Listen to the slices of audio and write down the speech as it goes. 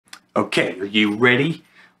Okay, are you ready?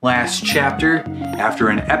 Last chapter, after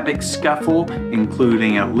an epic scuffle,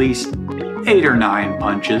 including at least 8 or 9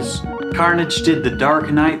 punches, Carnage did the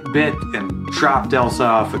Dark Knight bit and dropped Elsa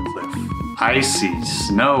off a cliff.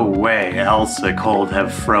 Icy's no way Elsa could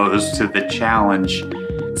have froze to the challenge.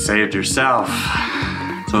 Saved herself.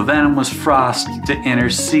 So Venom was Frost to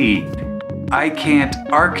intercede. I can't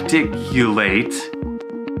articulate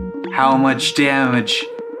how much damage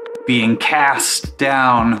being cast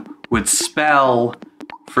down would spell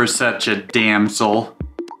for such a damsel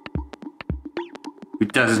who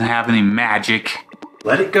doesn't have any magic.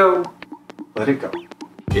 Let it go. Let it go.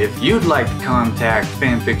 If you'd like to contact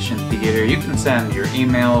Fanfiction Theater, you can send your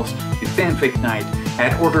emails to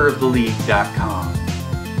fanficnight@orderoftheleague.com.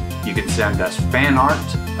 You can send us fan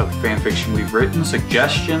art of fanfiction we've written,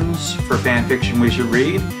 suggestions for fanfiction we should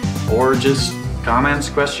read, or just comments,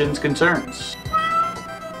 questions, concerns.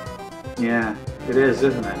 Yeah, it is,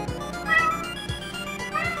 isn't it?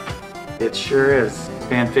 It sure is.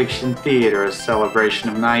 Fanfiction Theater, a celebration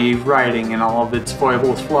of naive writing and all of its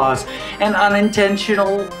foibles, flaws, and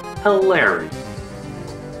unintentional hilarity.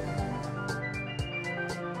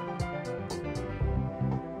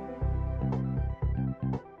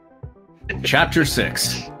 Chapter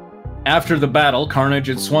 6. After the battle, Carnage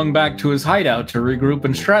had swung back to his hideout to regroup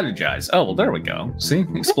and strategize. Oh, well, there we go. See?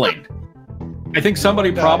 Explained. I think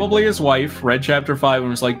somebody, probably his wife, read Chapter 5 and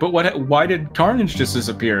was like, but why did Carnage just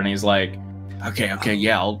disappear? And he's like, okay,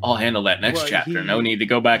 yeah, I'll handle that next chapter. No need to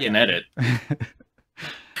go back and edit.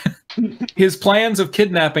 His plans of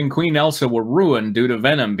kidnapping Queen Elsa were ruined due to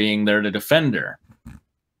Venom being there to defend her.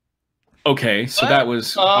 Okay, so that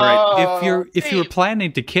was all right. If you were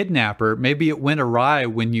planning to kidnap her, maybe it went awry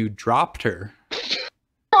when you dropped her.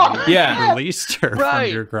 Yeah, Released her from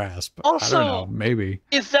your grasp. Also, I don't know, maybe.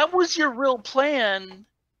 If that was your real plan...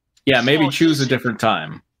 Yeah, maybe choose a different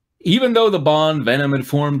time. Even though the bond Venom had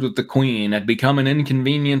formed with the Queen had become an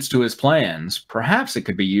inconvenience to his plans, perhaps it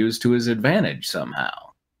could be used to his advantage somehow.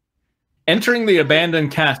 Entering the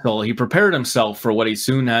abandoned castle, he prepared himself for what he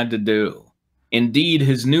soon had to do. Indeed,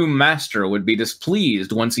 his new master would be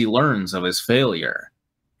displeased once he learns of his failure.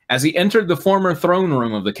 As he entered the former throne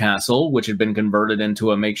room of the castle, which had been converted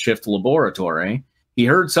into a makeshift laboratory, he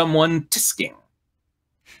heard someone tisking.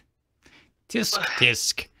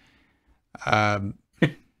 Tisk.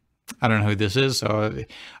 I don't know who this is.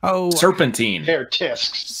 Serpentine. Hair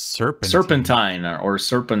tisks. Serpentine or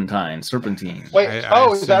Serpentine. Wait,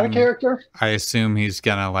 is that a character? I assume he's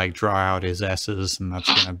gonna like draw out his S's, and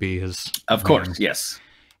that's gonna be his. Of course, yes.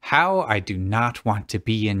 How I do not want to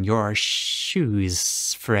be in your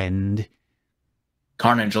shoes, friend.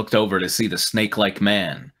 Carnage looked over to see the snake-like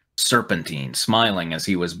man, Serpentine, smiling as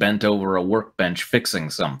he was bent over a workbench fixing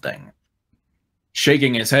something.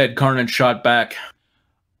 Shaking his head, Carnage shot back.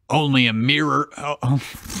 Only a mirror. I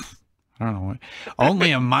don't know. Only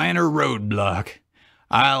a minor roadblock.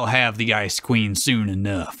 I'll have the Ice Queen soon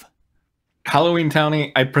enough. Halloween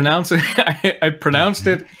Townie. I pronounced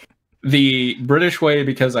it the British way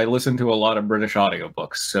because I listen to a lot of British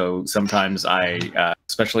audiobooks. So sometimes I,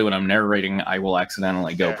 especially when I'm narrating, I will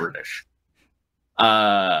accidentally go British.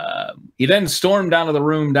 He then stormed out of the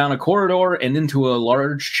room, down a corridor, and into a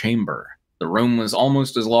large chamber. The room was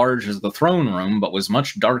almost as large as the throne room, but was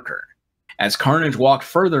much darker. As Carnage walked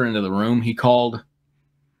further into the room, he called,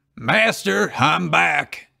 Master, I'm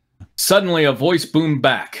back. Suddenly, a voice boomed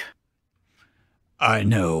back. I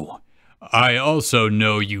know. I also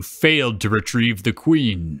know you failed to retrieve the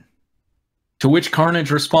Queen. To which Carnage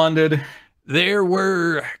responded, There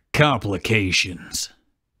were complications.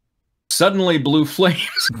 Suddenly, blue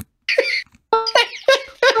flames...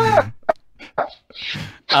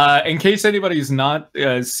 in case anybody's not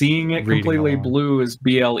seeing it completely, blue is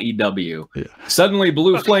BLEW. Yeah. Suddenly,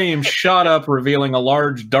 blue flames shot up, revealing a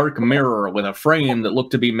large dark mirror with a frame that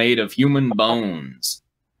looked to be made of human bones.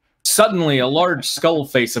 Suddenly, a large skull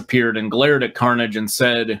face appeared and glared at Carnage and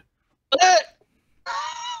said,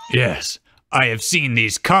 Yes, I have seen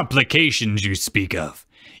these complications you speak of.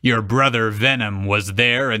 Your brother Venom was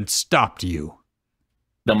there and stopped you.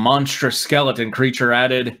 The monstrous skeleton creature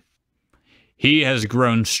added, He has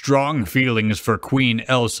grown strong feelings for Queen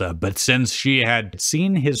Elsa, but since she had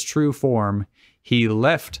seen his true form, he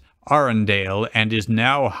left Arendelle and is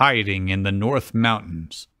now hiding in the North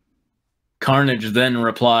Mountains. Carnage then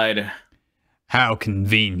replied, How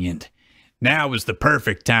convenient. Now is the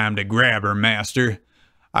perfect time to grab her, Master.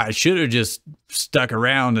 I should have just stuck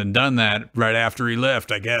around and done that right after he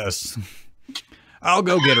left, I guess. I'll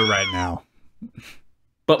go get her right now.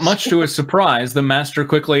 But much to his surprise, the Master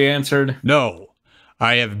quickly answered, No,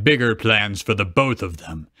 I have bigger plans for the both of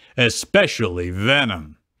them, especially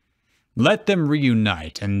Venom. Let them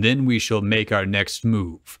reunite, and then we shall make our next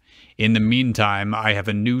move. In the meantime, I have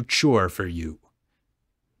a new chore for you.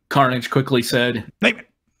 Carnage quickly said,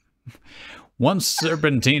 Once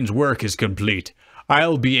Serpentine's work is complete,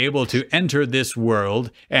 I'll be able to enter this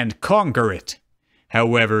world and conquer it.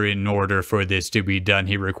 However, in order for this to be done,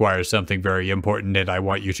 he requires something very important, and I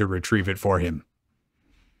want you to retrieve it for him.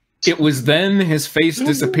 It was then his face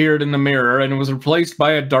disappeared in the mirror and was replaced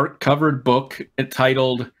by a dark-covered book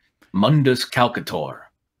entitled Mundus Calcator.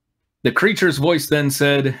 The creature's voice then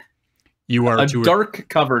said, You are a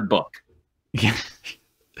dark-covered book.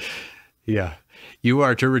 Yeah. You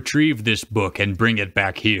are to retrieve this book and bring it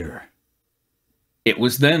back here. It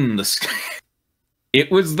was then the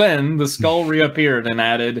skull reappeared and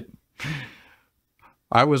added,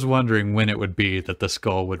 I was wondering when it would be that the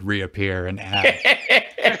skull would reappear and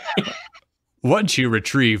add. Once you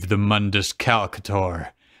retrieve the Mundus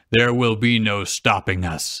Calcator, there will be no stopping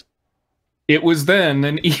us. It was then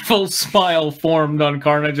an evil smile formed on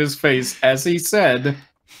Carnage's face as he said,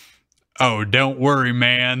 Oh, don't worry,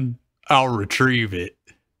 man. I'll retrieve it.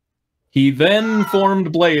 He then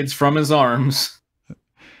formed blades from his arms.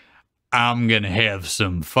 I'm gonna have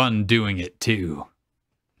some fun doing it, too.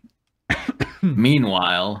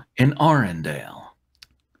 Meanwhile, in Arendelle.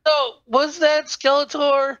 So, was that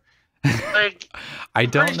Skeletor? Like, I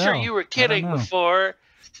don't pretty know. sure you were kidding before.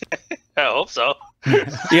 I hope so.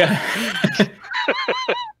 Yeah.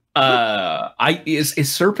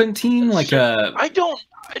 Is Serpentine like a... I don't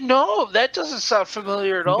know. That doesn't sound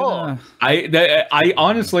familiar at all. I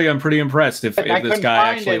honestly am pretty impressed if this guy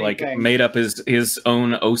actually anything. like made up his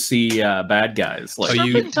own OC bad guys. Like,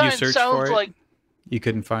 you Serpentine searched sounds for it? like You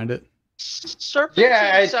couldn't find it? Serpentine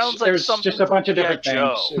Yeah, sounds like there's something just a bunch of from different G.I.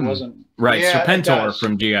 things. Joe. It wasn't right, Yeah, it Serpentor does.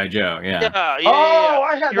 from G.I. Joe, Yeah, Oh,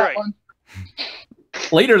 I had You're that right. one.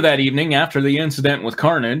 Later that evening, after the incident with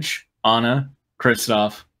Carnage, Anna,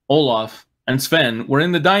 Kristoff, Olaf, and Sven were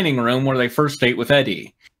in the dining room where they first ate with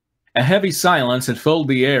Eddie. A heavy silence had filled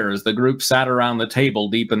the air as the group sat around the table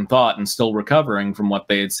deep in thought and still recovering from what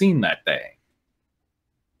they had seen that day.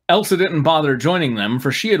 Elsa didn't bother joining them,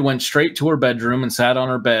 for she had went straight to her bedroom and sat on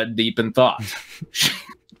her bed deep in thought.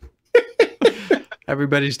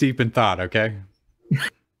 Everybody's deep in thought, okay?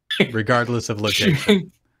 Regardless of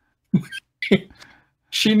location.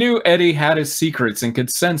 She knew Eddie had his secrets and could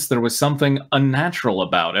sense there was something unnatural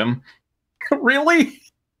about him. Really?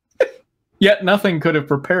 Yet nothing could have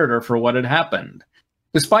prepared her for what had happened.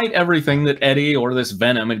 Despite everything that Eddie or this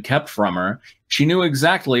Venom had kept from her, she knew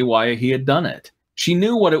exactly why he had done it. She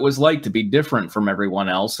knew what it was like to be different from everyone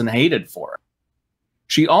else and hated for it.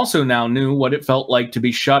 She also now knew what it felt like to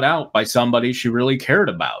be shut out by somebody she really cared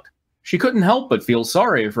about. She couldn't help but feel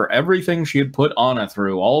sorry for everything she had put Anna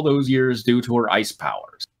through all those years due to her ice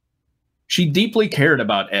powers. She deeply cared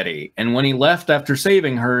about Eddie, and when he left after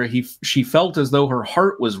saving her, she felt as though her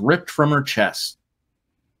heart was ripped from her chest.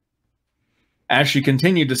 As she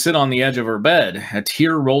continued to sit on the edge of her bed, a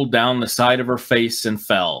tear rolled down the side of her face and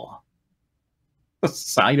fell. The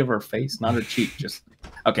side of her face, not her cheek, just...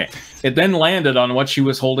 Okay. It then landed on what she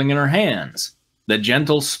was holding in her hands. The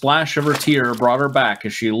gentle splash of her tear brought her back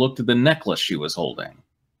as she looked at the necklace she was holding.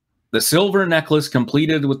 The silver necklace,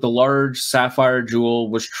 completed with the large sapphire jewel,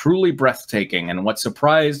 was truly breathtaking, and what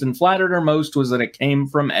surprised and flattered her most was that it came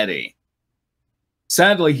from Eddie.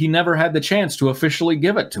 Sadly, he never had the chance to officially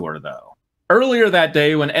give it to her, though. Earlier that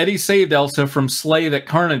day, when Eddie saved Elsa from sleigh that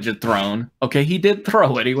Carnage had thrown... Okay, he did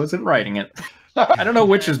throw it, he wasn't writing it. I don't know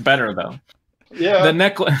which is better, though. Yeah.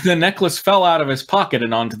 The necklace fell out of his pocket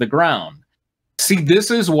and onto the ground. See, this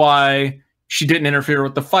is why she didn't interfere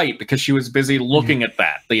with the fight, because she was busy looking at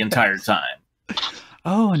that the entire time.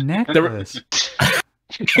 Oh, a necklace.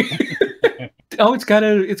 Oh, it's got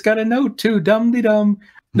a note too, dum-de-dum.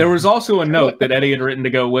 There was also a note that Eddie had written to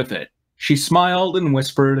go with it. She smiled and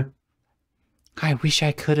whispered, I wish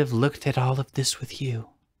I could have looked at all of this with you.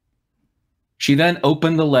 She then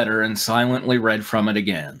opened the letter and silently read from it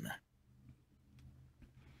again.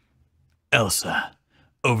 Elsa,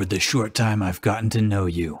 over the short time I've gotten to know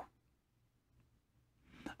you,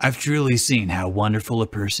 I've truly seen how wonderful a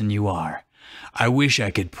person you are. I wish I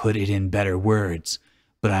could put it in better words,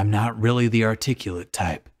 but I'm not really the articulate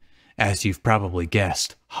type, as you've probably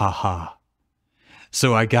guessed. Ha ha.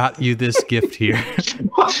 So I got you this gift here.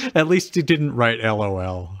 At least you didn't write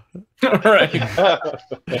LOL. Right.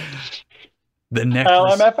 The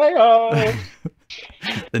necklace. LMFAO.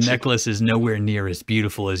 The necklace is nowhere near as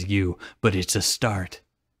beautiful as you, but it's a start.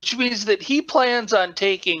 which means that he plans on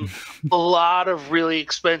taking a lot of really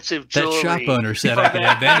expensive jewelry. That shop owner said I could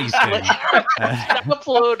have anything. Shop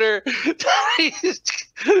owner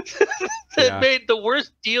that made the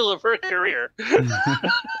worst deal of her career.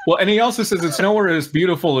 Well, and he also says it's nowhere as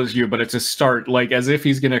beautiful as you, but it's a start, like as if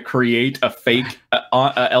he's going to create a fake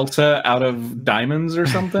Elsa out of diamonds or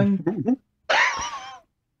something.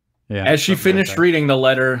 Yeah, as she finished reading the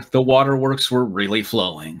letter, the waterworks were really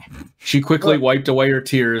flowing. She quickly wiped away her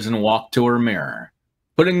tears and walked to her mirror.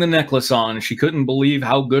 Putting the necklace on, she couldn't believe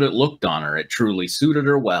how good it looked on her. It truly suited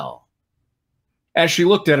her well. As she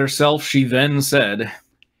looked at herself, she then said,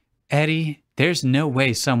 Eddie, there's no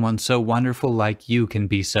way someone so wonderful like you can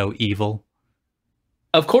be so evil.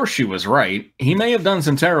 Of course she was right. He may have done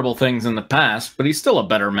some terrible things in the past, but he's still a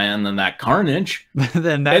better man than that Carnage.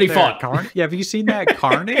 Than that Eddie fought. Yeah, have you seen that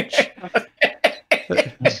Carnage?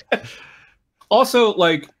 Also,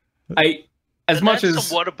 like, as much as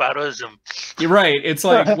some whataboutism. You're right. It's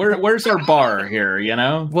like, where's our bar here, you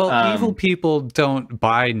know? Well, evil people don't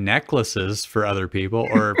buy necklaces for other people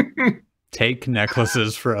or take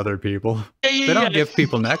necklaces for other people. They don't give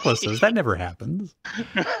people necklaces. That never happens.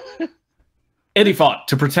 Eddie fought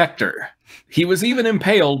to protect her. He was even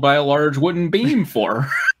impaled by a large wooden beam for her.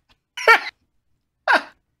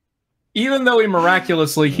 Even though he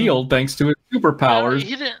miraculously healed thanks to his superpowers,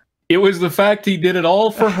 it was the fact he did it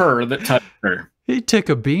all for her that touched her. He took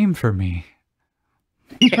a beam for me.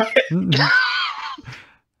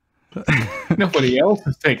 Nobody else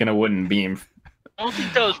has taken a wooden beam. I don't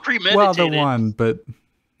think that was premeditated. Well, the one, but...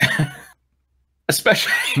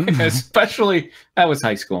 especially, that was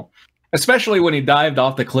high school. Especially when he dived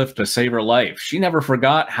off the cliff to save her life. She never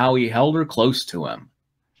forgot how he held her close to him.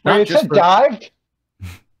 Wait, it said dived?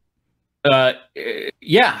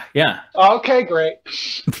 Yeah. Okay, great.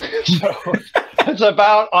 So it's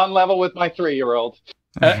about on level with my 3-year-old.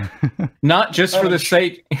 Not just for the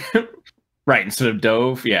sake... Right, instead of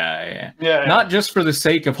dove? Yeah. Not just for the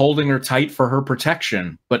sake of holding her tight for her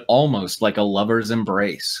protection, but almost like a lover's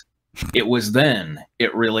embrace. It was then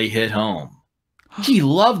it really hit home. He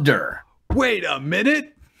loved her. Wait a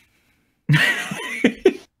minute.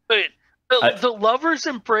 Wait, the lover's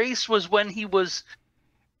embrace was when he was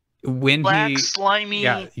when black, slimy,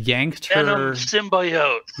 yanked Venom her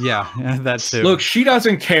symbiote. Yeah, that's too. Look, she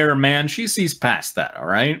doesn't care, man. She sees past that, all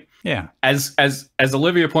right? Yeah. As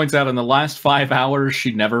Olivia points out, in the last 5 hours,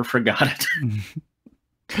 she never forgot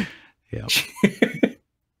it. Yeah.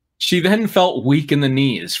 She then felt weak in the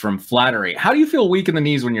knees from flattery. How do you feel weak in the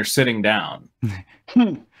knees when you're sitting down?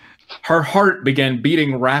 Her heart began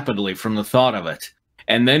beating rapidly from the thought of it.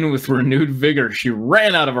 And then with renewed vigor, she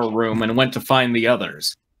ran out of her room and went to find the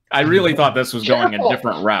others. I really thought this was going a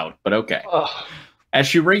different route, but okay. As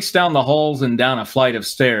she raced down the halls and down a flight of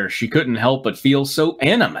stairs, she couldn't help but feel so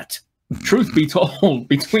animate. Truth be told,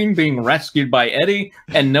 between being rescued by Eddie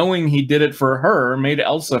and knowing he did it for her made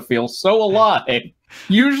Elsa feel so alive.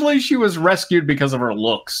 Usually she was rescued because of her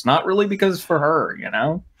looks, not really because for her, you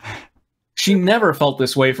know? She never felt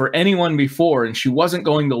this way for anyone before, and she wasn't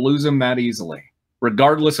going to lose him that easily.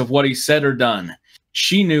 Regardless of what he said or done,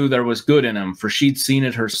 she knew there was good in him, for she'd seen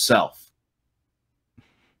it herself.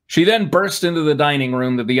 She then burst into the dining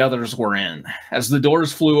room that the others were in. As the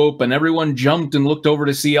doors flew open, everyone jumped and looked over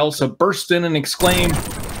to see Elsa burst in and exclaim,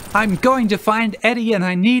 I'm going to find Eddie and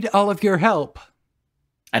I need all of your help.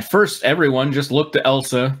 At first, everyone just looked to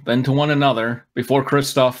Elsa, then to one another, before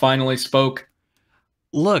Kristoff finally spoke.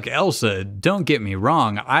 Look, Elsa, don't get me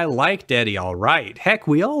wrong. I liked Eddie all right. Heck,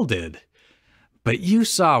 we all did. But you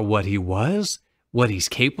saw what he was, what he's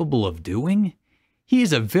capable of doing.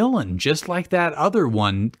 He's a villain, just like that other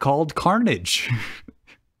one called Carnage.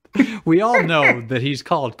 We all know that he's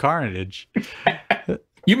called Carnage.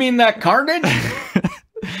 You mean that Carnage?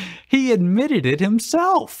 He admitted it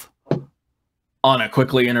himself. Anna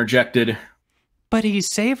quickly interjected. But he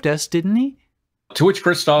saved us, didn't he? To which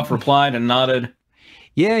Kristoff replied and nodded.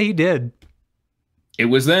 Yeah, he did. It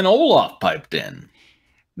was then Olaf piped in.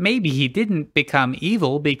 Maybe he didn't become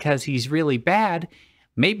evil because he's really bad.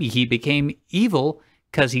 Maybe he became evil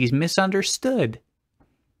because he's misunderstood.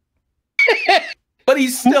 But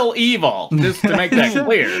he's still evil, just to make that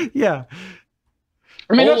clear. Yeah.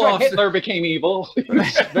 I mean, that's why Olaf's- Hitler became evil. He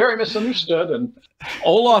was very misunderstood. And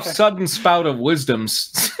Olaf's sudden spout of wisdom,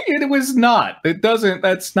 it was not. It doesn't,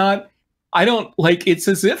 that's not, I don't, like, it's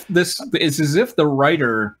as if the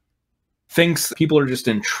writer thinks people are just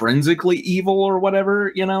intrinsically evil or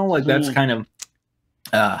whatever, you know? Like, that's kind of,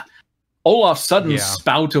 Olaf's sudden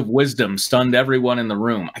spout of wisdom stunned everyone in the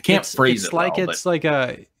room. I can't phrase it like well, it's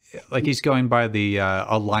like he's going by the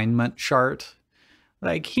alignment chart.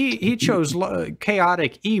 Like he chose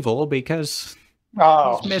chaotic evil because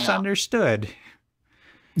Oh, he's misunderstood.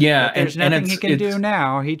 Yeah, But there's nothing he can do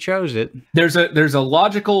now. He chose it. There's a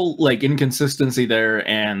logical like inconsistency there,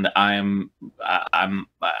 and I'm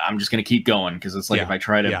just gonna keep going because it's like if I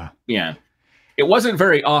try to It wasn't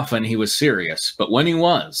very often he was serious, but when he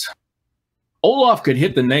was, Olaf could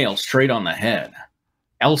hit the nail straight on the head.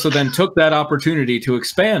 Elsa then took that opportunity to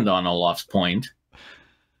expand on Olaf's point.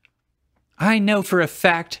 I know for a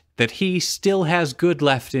fact that he still has good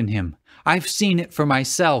left in him. I've seen it for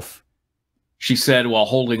myself. She said while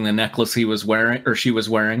holding the necklace he was wearing, or she was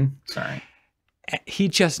wearing. Sorry. He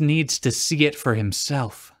just needs to see it for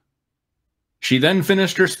himself. She then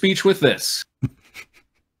finished her speech with this.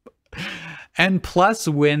 And plus,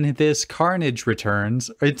 when this Carnage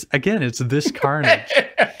returns, it's this Carnage.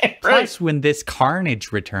 Right. Plus, when this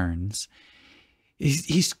Carnage returns,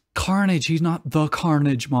 he's Carnage. He's not the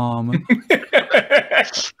Carnage, Mom.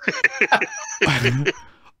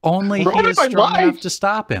 Only he is strong enough to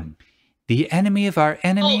stop him. The enemy of our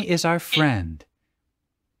enemy is our friend.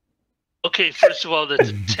 Okay, first of all, that's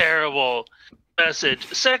a terrible message.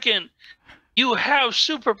 Second, you have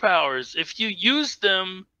superpowers. If you use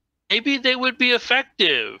them, maybe they would be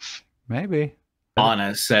effective. Maybe.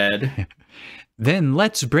 Anna said. Then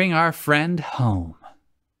let's bring our friend home.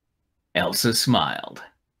 Elsa smiled.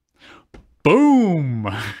 Boom!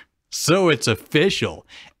 So it's official.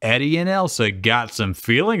 Eddie and Elsa got some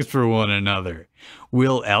feelings for one another.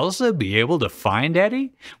 Will Elsa be able to find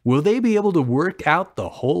Eddie? Will they be able to work out the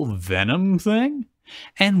whole Venom thing?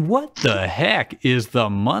 And what the heck is the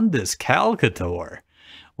Mundus Calcator?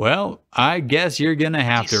 Well, I guess you're going to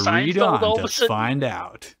have to read on to find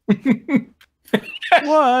out.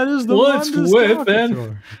 What is the What's Mundus with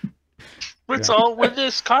Calcator? What's all with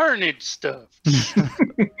this Carnage stuff?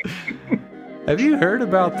 Have you heard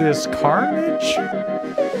about this Carnage?